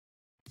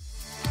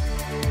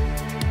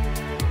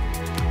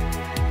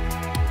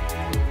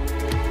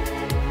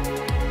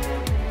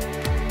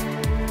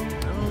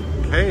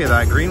hey,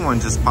 that green one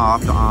just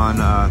popped on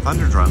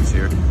Thunder Drums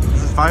here.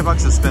 This is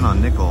 $5 a spin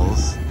on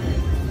nickels.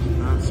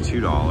 That's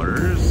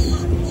 $2.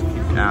 Just keep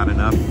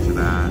adding up to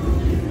that.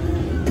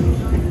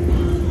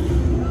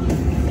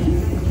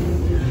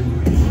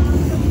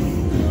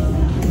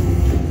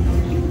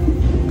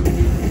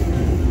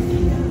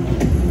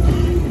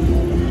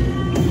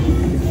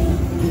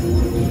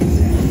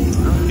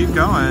 Oh, keep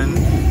going.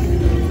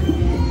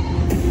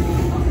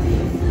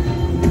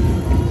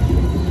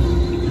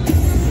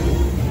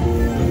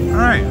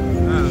 Alright,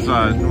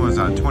 what was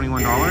that,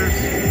 $21?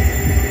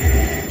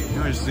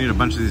 Now we just need a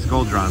bunch of these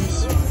gold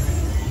drums.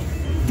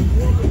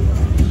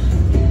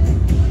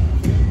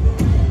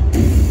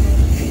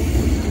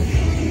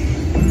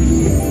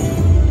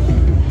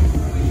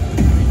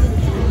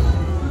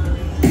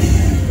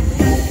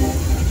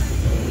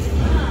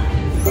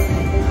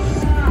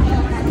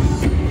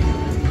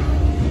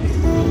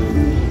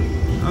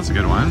 That's a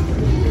good one.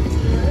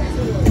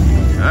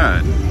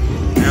 Good.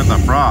 We got the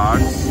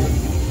frogs.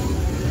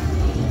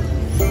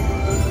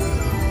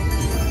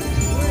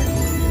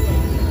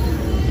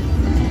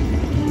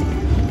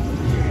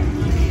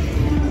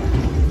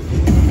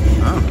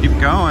 Keep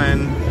going.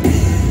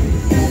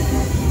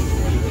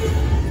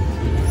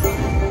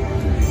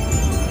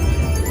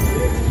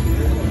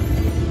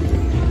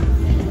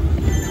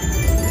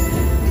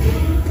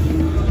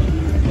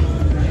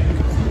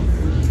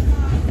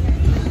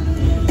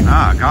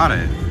 Ah, got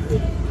it.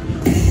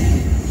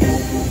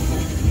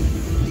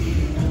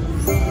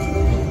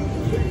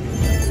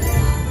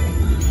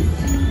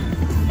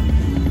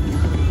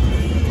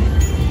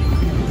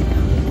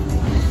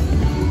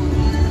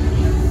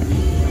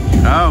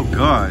 Oh,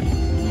 good.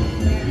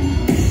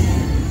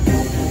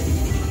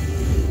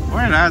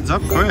 Boy, it adds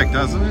up quick,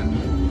 doesn't it?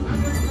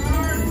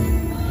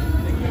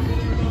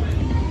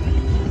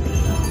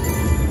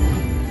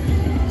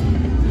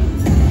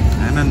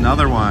 And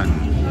another one.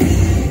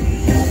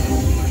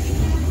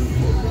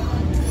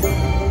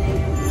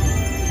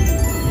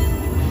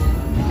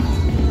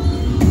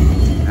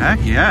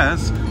 Heck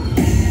yes.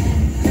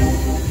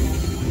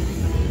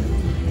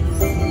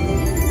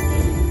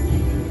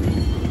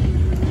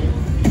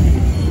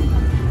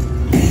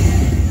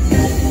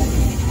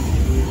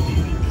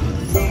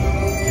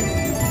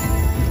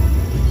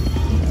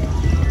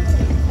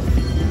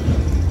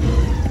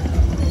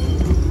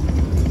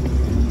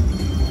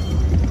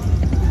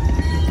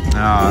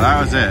 Oh, that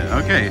was it.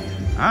 Okay,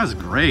 that was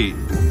great.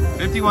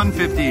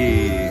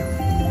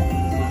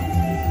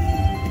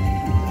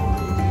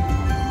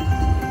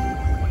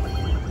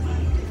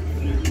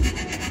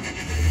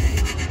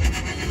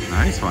 51.50.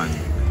 Nice one.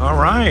 All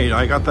right,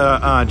 I got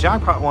the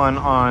jackpot one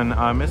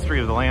on Mystery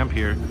of the Lamp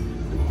here.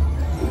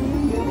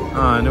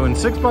 Doing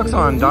 $6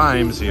 on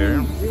dimes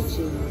here.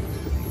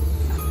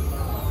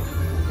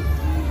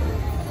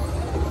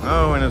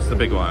 Oh, and it's the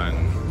big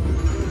one.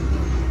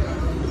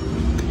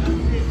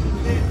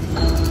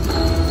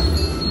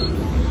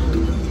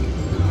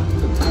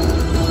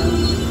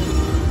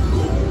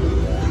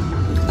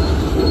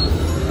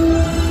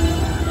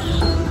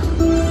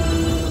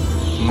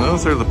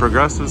 Those are the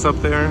progressives up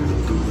there.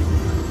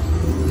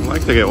 I'd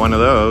like to get one of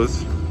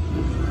those.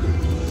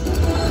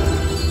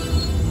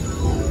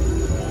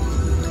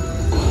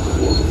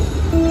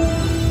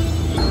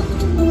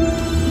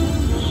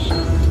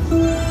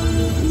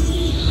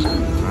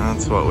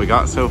 That's what we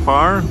got so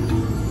far.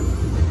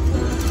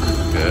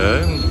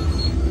 Good.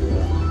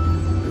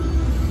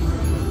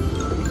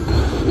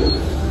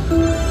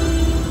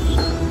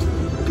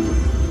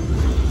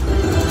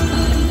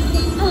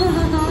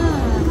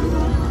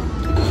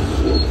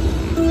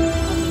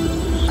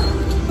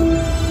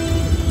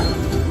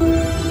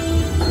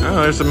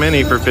 Oh, there's a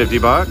mini for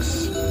 $50.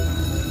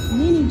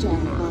 Mini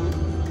jackpot.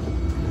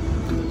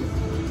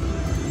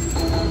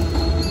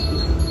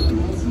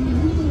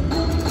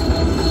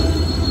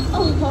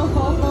 Oh, ho,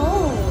 ho, ho.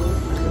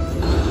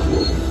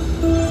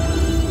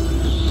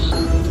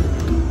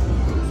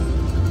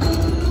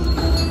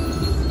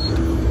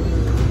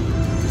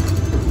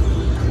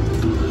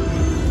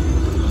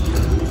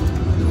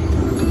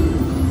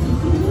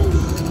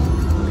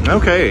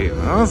 Okay,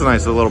 that was a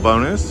nice little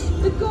bonus.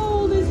 The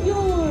gold is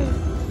yours.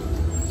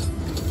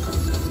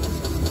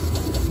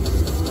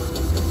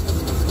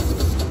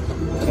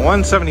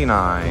 $179.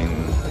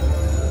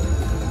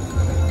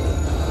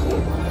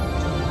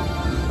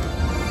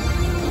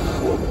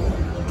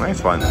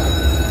 Nice one.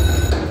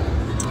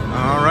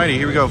 Alrighty,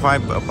 here we go.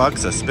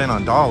 $5 a spin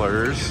on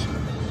dollars.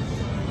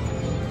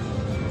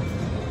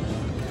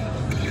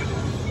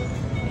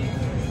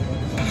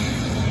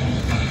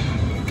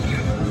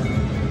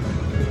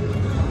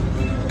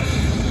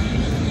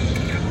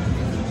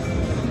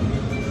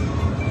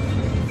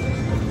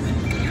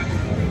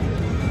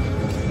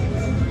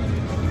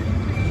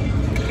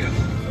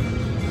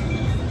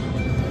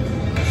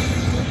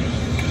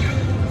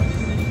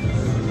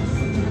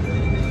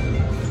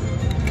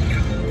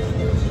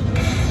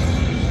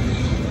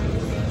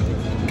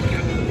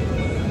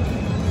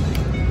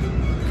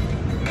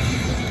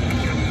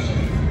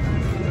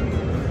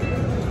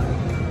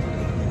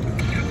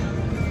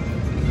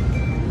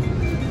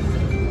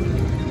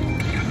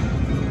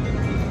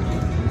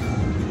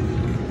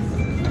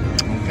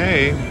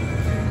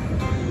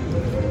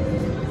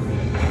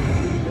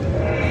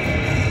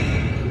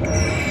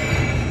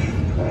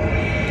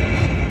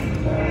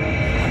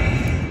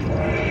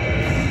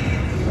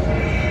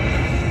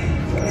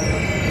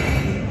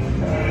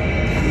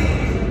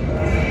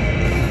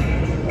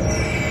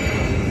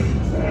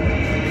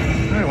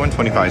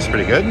 125 is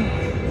pretty good.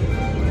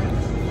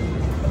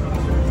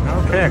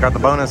 Okay, I got the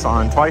bonus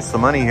on twice the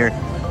money here.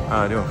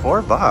 Doing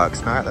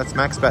 $4. That's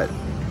max bet.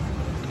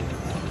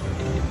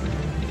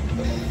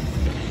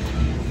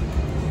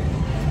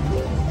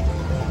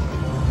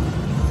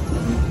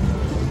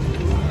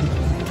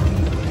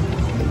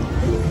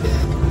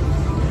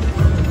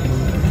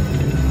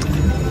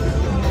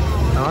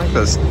 I like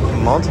those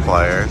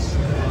multipliers.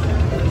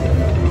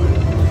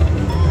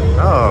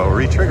 Oh,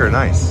 re-trigger,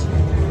 nice.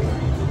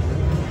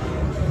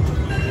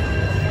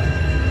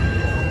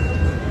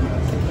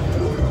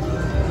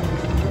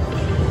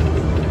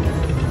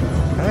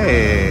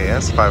 Hey,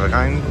 that's 5 of a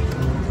kind.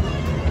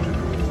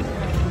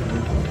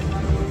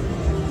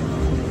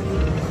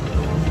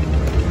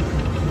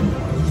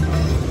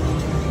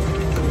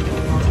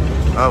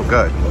 Oh,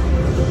 good.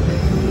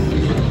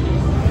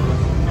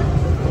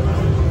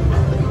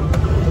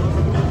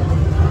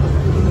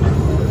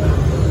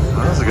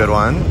 That was a good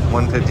one.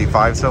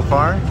 155 so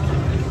far.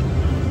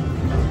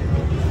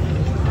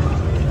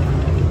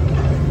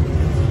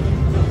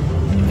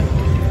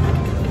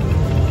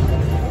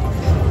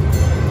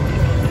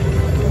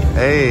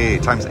 Hey,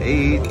 times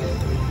 8.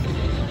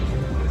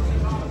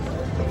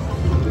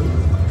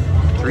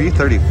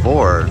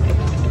 334.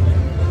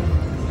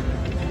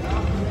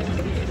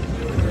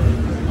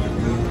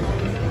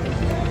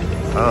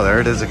 Oh, there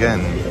it is again.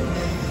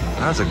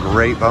 That was a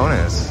great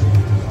bonus.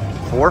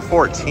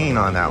 414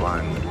 on that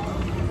one.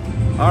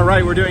 All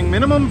right, we're doing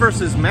minimum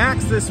versus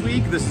max this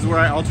week. This is where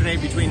I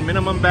alternate between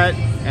minimum bet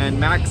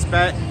and max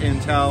bet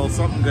until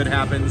something good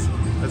happens.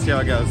 Let's see how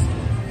it goes.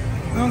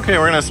 Okay,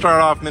 we're gonna start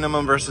off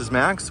minimum versus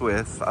max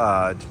with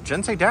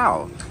Jinsei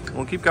Dow.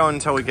 We'll keep going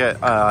until we get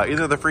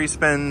either the free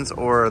spins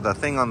or the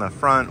thing on the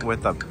front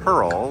with the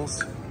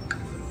pearls.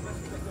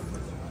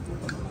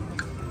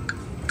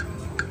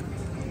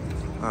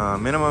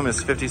 Minimum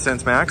is 50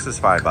 cents, max is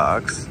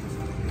 $5.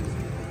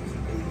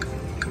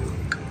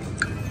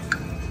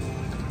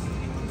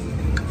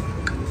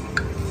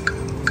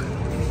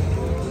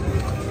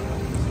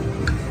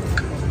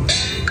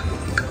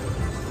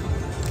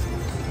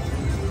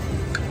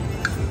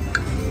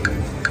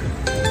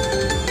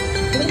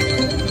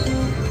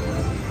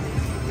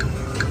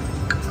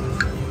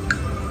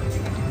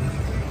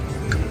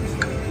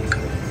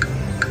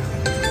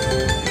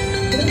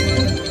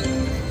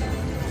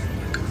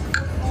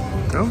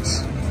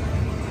 Oops.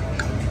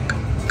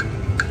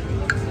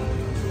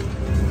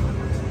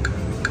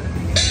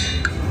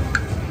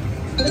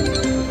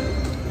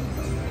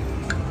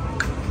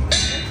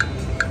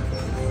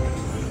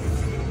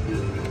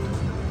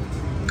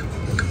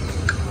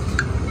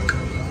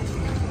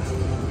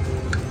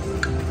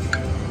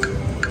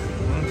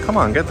 Come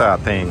on, get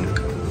that thing.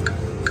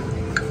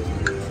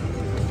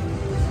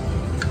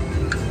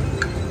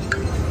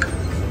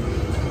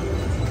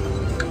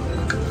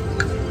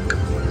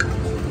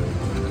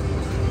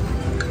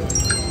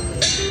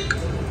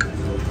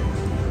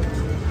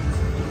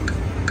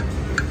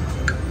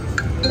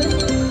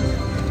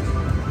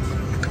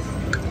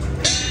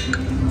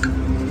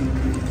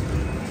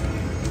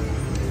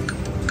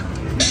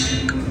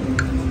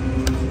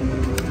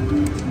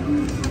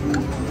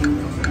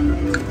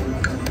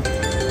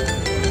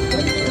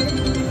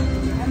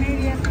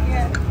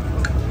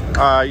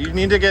 You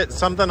need to get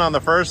something on the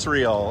first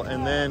reel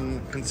and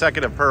then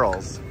consecutive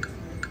pearls.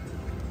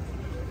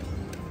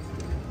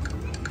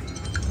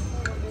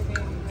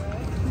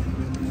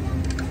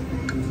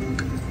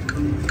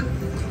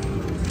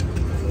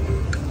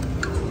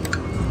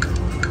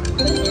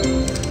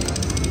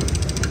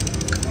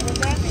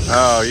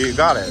 Oh, you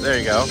got it. There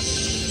you go.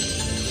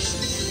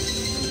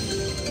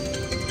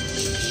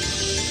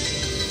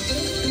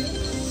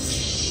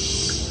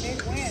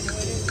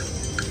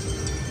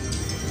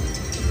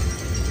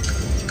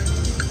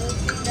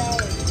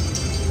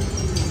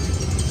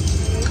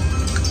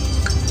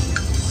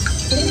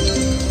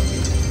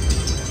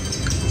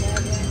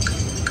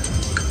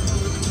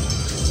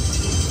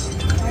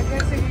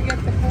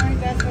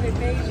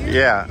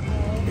 Yeah.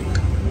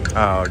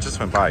 Oh, it just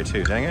went by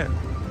too, dang it.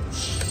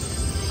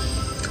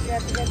 You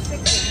have to get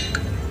 60.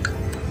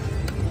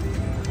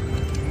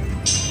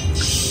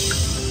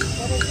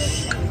 What is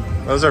this?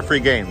 Those are free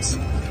games.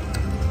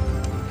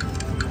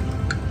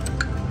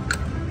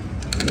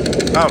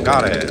 Oh,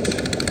 got it.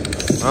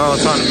 Oh,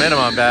 it's on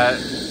minimum bet.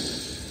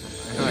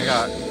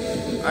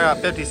 I got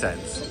 50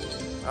 cents.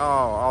 Oh,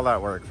 all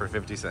that work for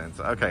 50 cents.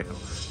 Okay.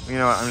 You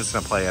know what? I'm just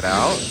gonna play it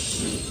out.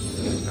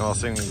 And we'll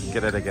soon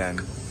get it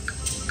again.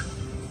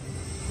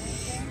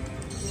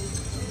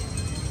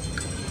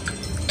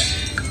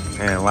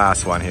 And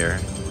last one here.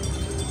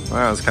 Well,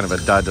 that was kind of a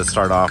dud to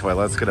start off with.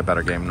 Let's get a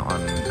better game on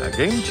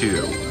game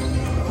 2.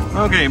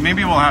 Okay,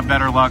 maybe we'll have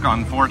better luck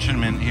on Fortune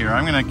Mint here.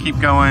 I'm gonna keep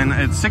going.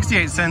 It's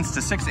 68 cents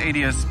to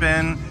 680 a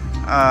spin.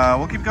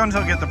 We'll keep going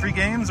until we get the free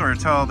games or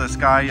until this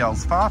guy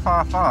yells fa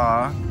fa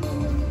fa.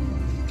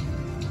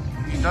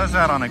 He does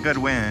that on a good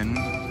win.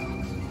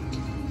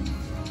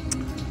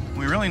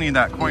 We really need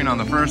that coin on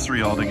the first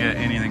reel to get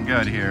anything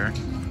good here.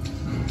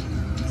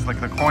 It's like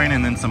the coin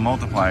and then some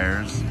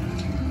multipliers.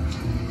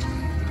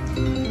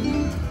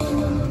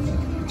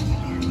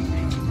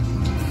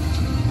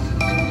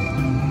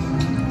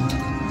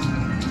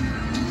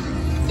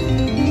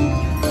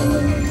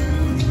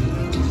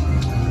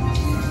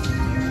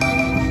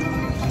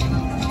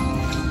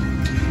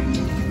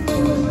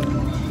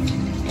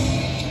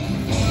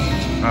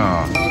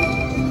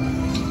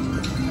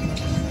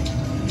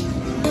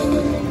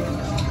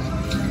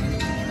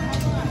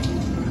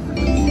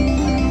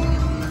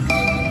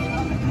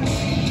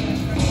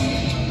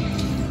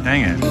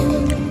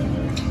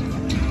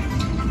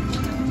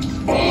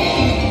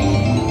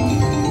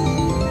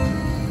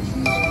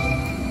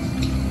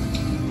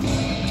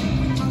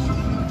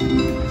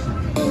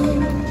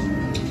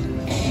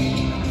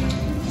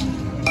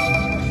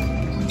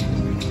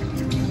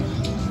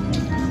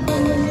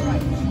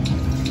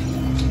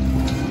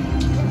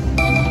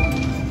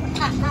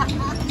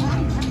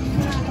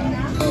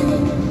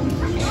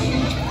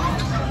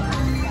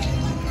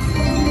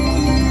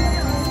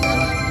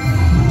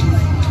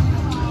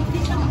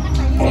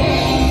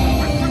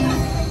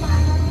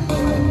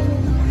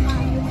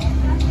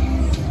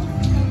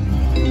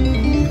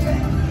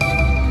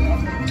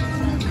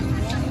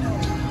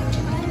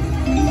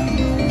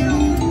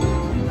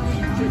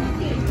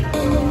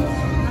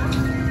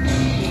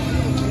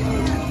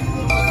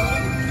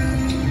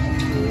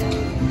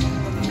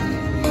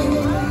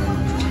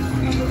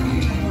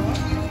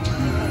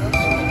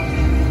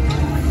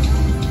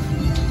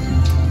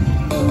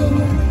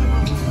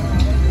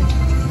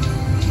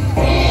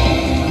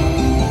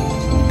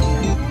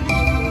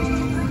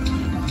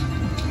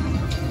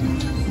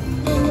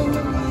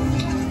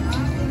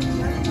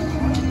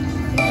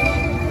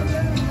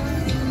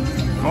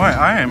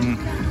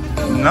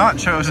 not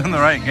chosen the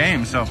right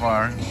game so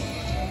far.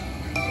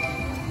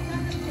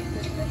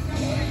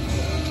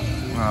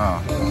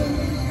 Oh.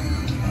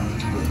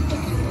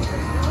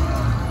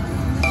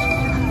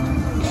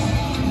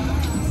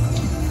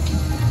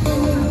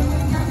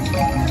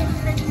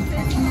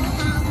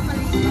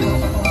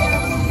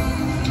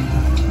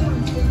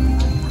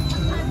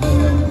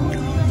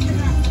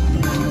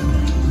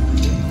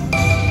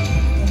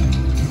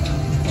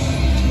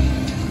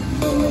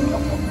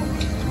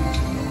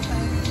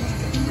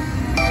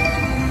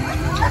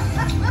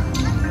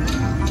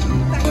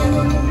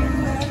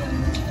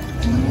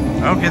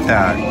 Oh, get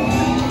that.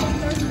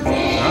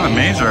 Oh, the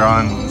mazer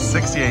on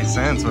 68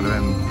 cents would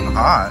have been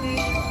hot.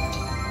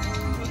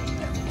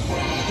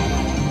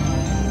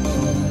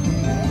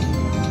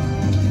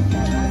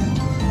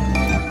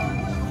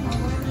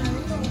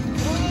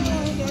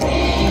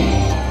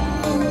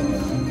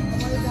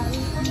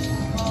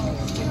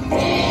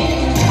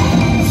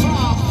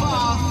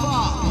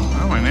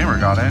 Oh, my neighbor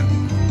got it.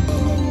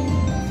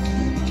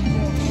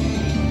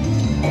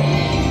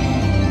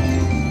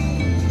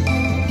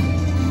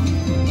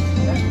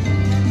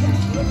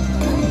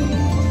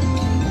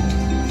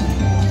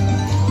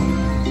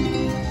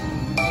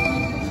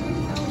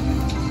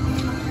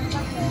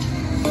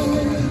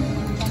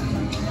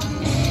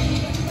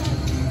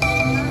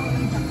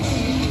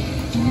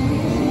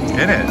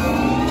 Get it.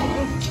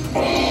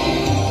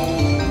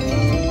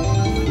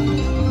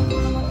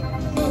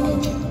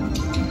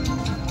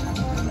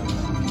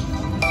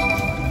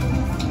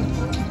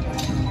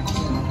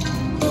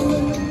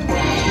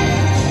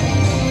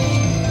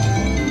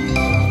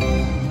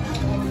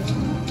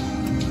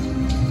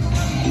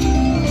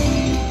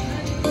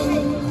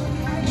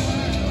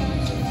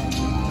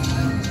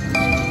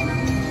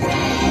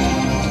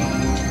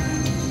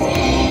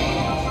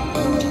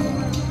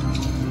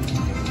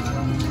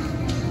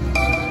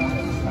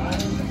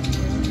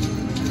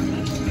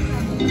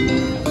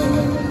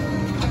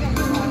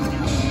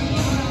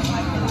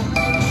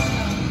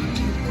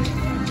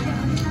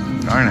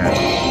 Darn it.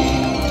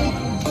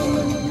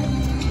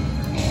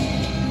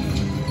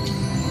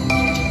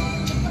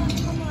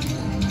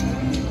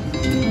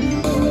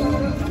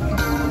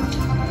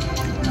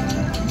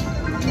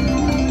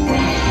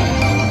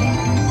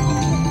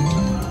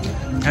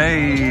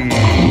 Hey.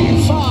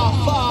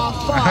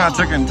 That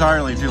took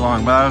entirely too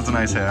long, but that was a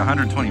nice hit.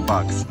 120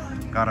 bucks.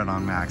 Got it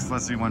on max.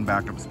 Let's do one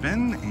backup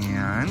spin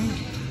and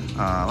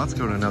let's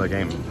go to another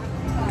game.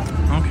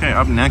 Okay,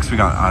 up next we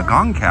got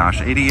Gong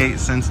Cash, 88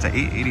 cents to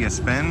 8.80 a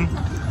spin.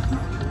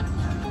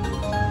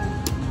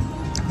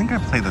 I think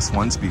I've played this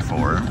once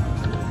before.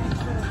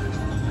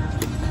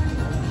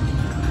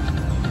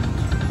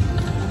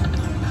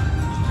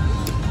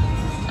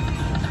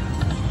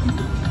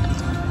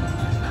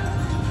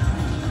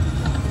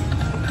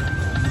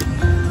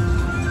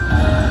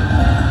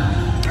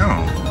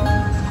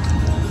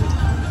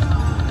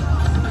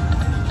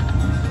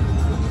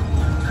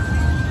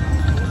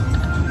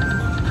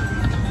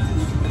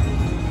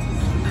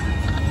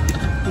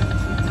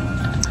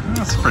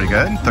 That's pretty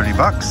good, 30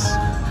 bucks.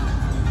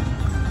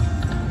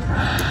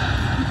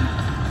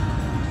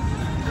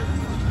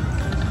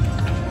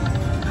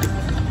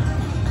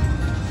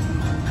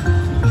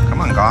 Come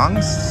on,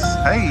 gongs.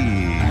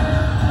 Hey.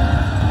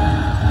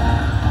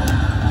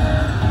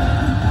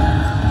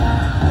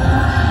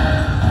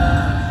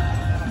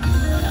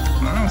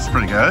 That's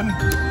pretty good.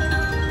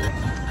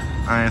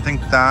 I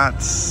think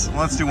that's,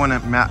 let's do one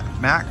at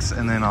max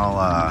and then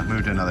I'll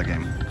move to another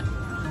game.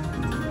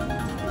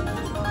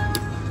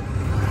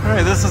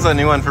 Alright, this is a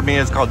new one for me.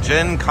 It's called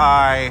Jin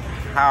Kai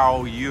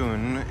Hao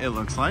Yun, it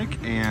looks like.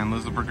 And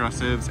those are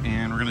progressives.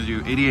 And we're going to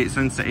do 88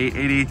 cents to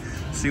 8.80.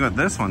 See what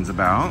this one's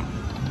about.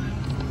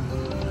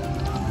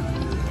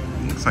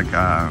 Looks like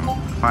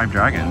 5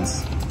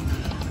 dragons.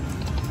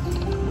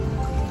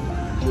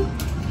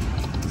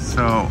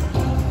 So,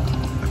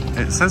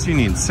 it says you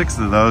need 6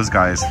 of those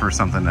guys for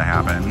something to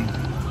happen.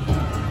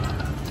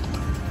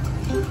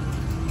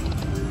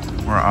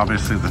 Or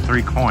obviously the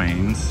 3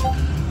 coins.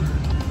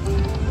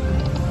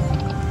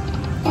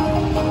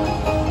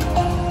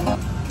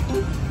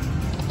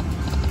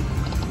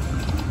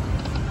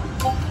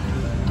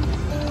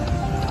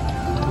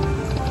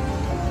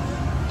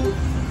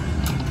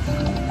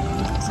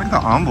 The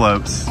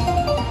envelopes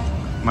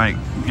might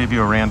give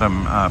you a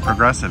random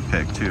progressive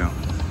pick too.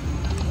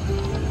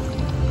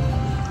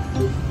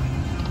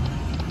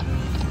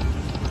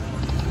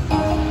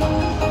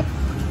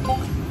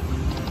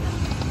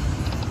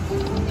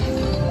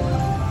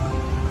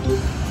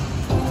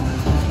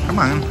 Come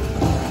on.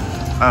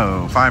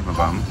 Oh, 5 of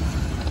them.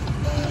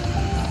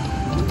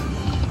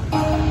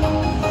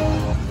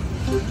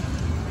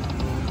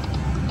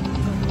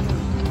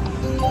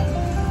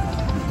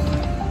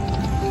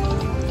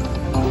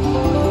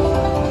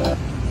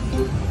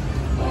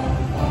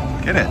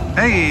 Get it.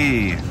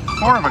 Hey,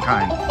 4 of a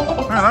kind.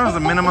 Oh, that was a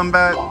minimum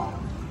bet.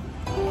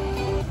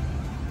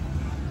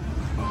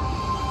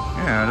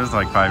 Yeah, it is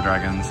like 5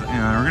 dragons.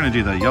 And we're going to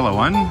do the yellow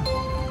one.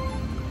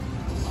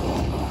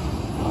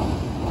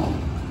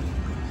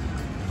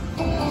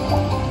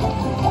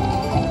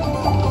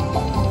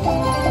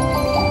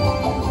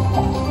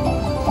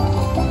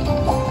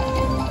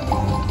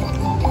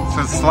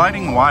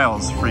 Sliding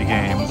Wilds free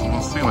games.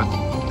 We'll see what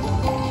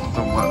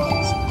the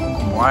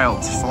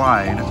wild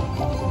slide.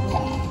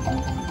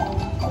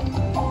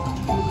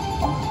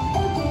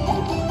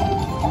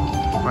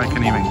 If I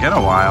can even get a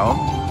wild.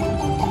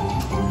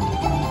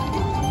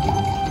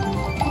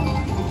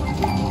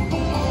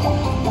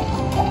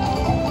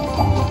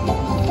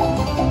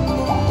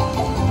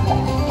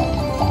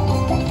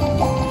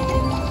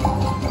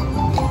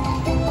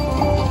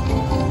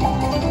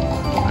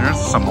 There's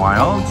some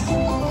wilds.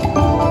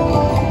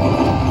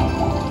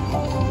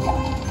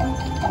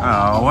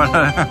 Oh, what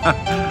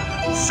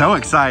a so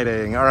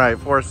exciting. All right,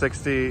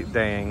 460,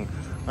 dang.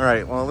 All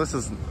right, well, this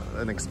is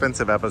an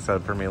expensive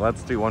episode for me.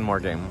 Let's do one more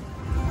game.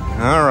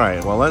 All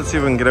right, well, let's see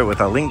if we can get it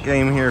with a link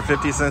game here,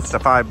 50 cents to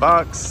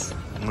 $5.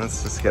 And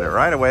let's just get it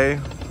right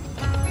away.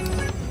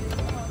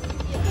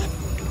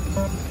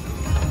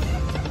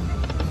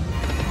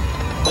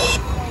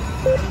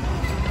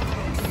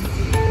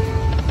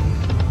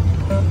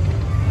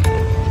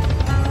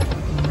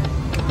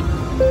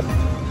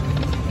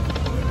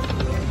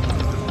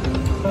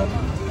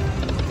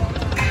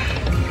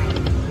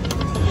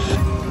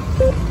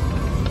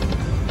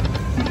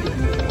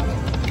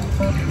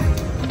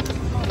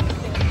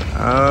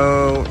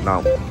 Oh,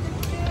 no.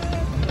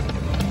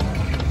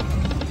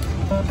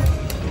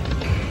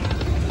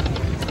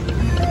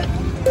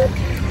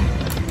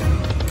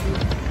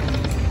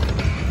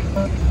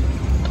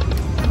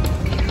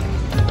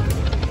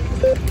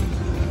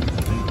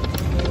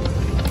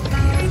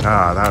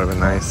 Ah, that would have been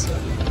nice.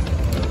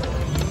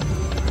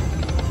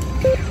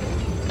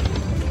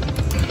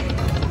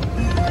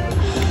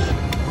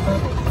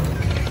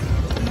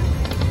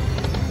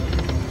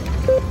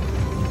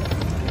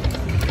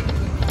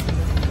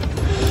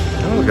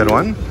 Oh, good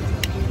one.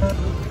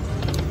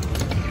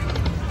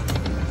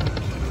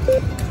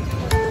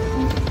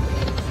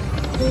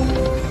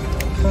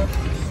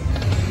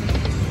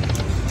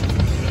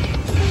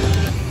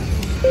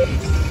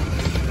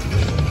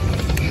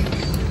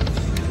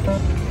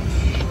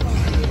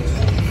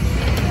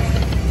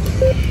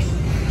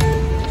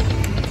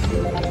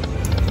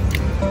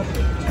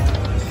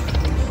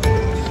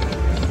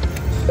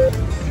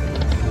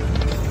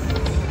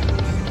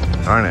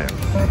 Darn it.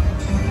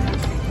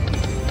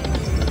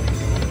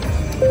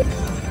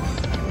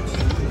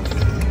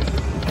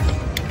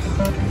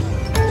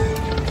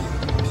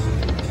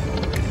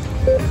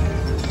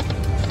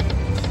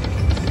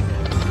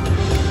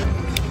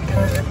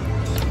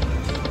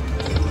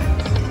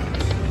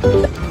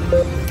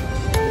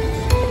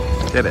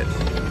 Did it.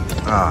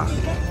 Ah.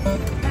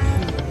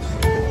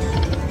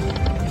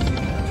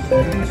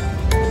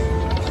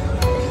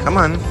 Come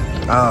on.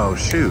 Oh,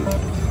 shoot.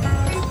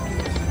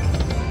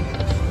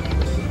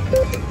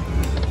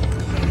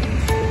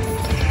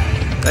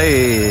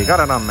 Hey, got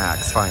it on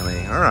max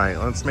finally. All right,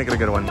 let's make it a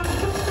good one.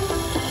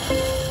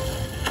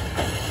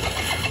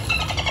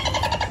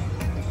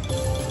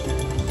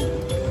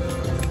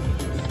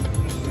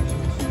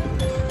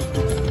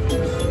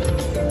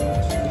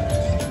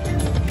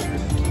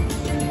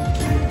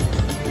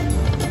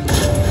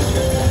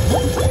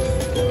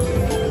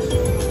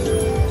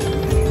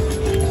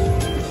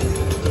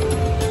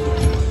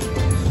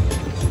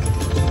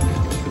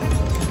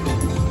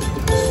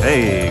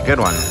 Hey, good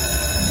one.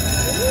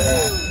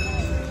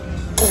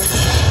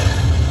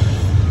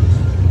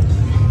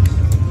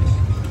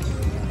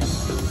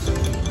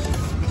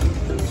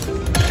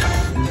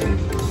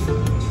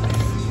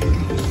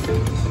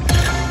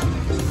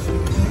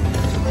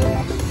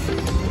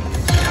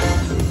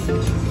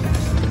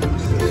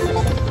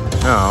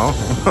 Oh.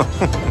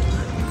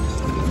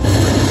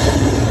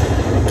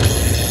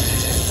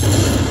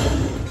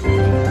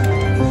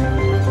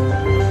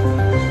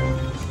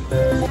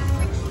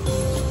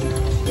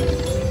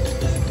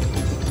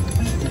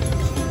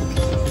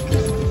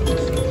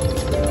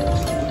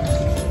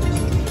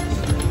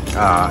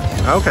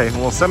 Okay,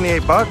 well,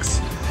 $78,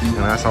 and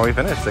that's how we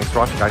finish. Thanks for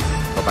watching, guys.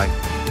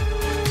 Bye-bye.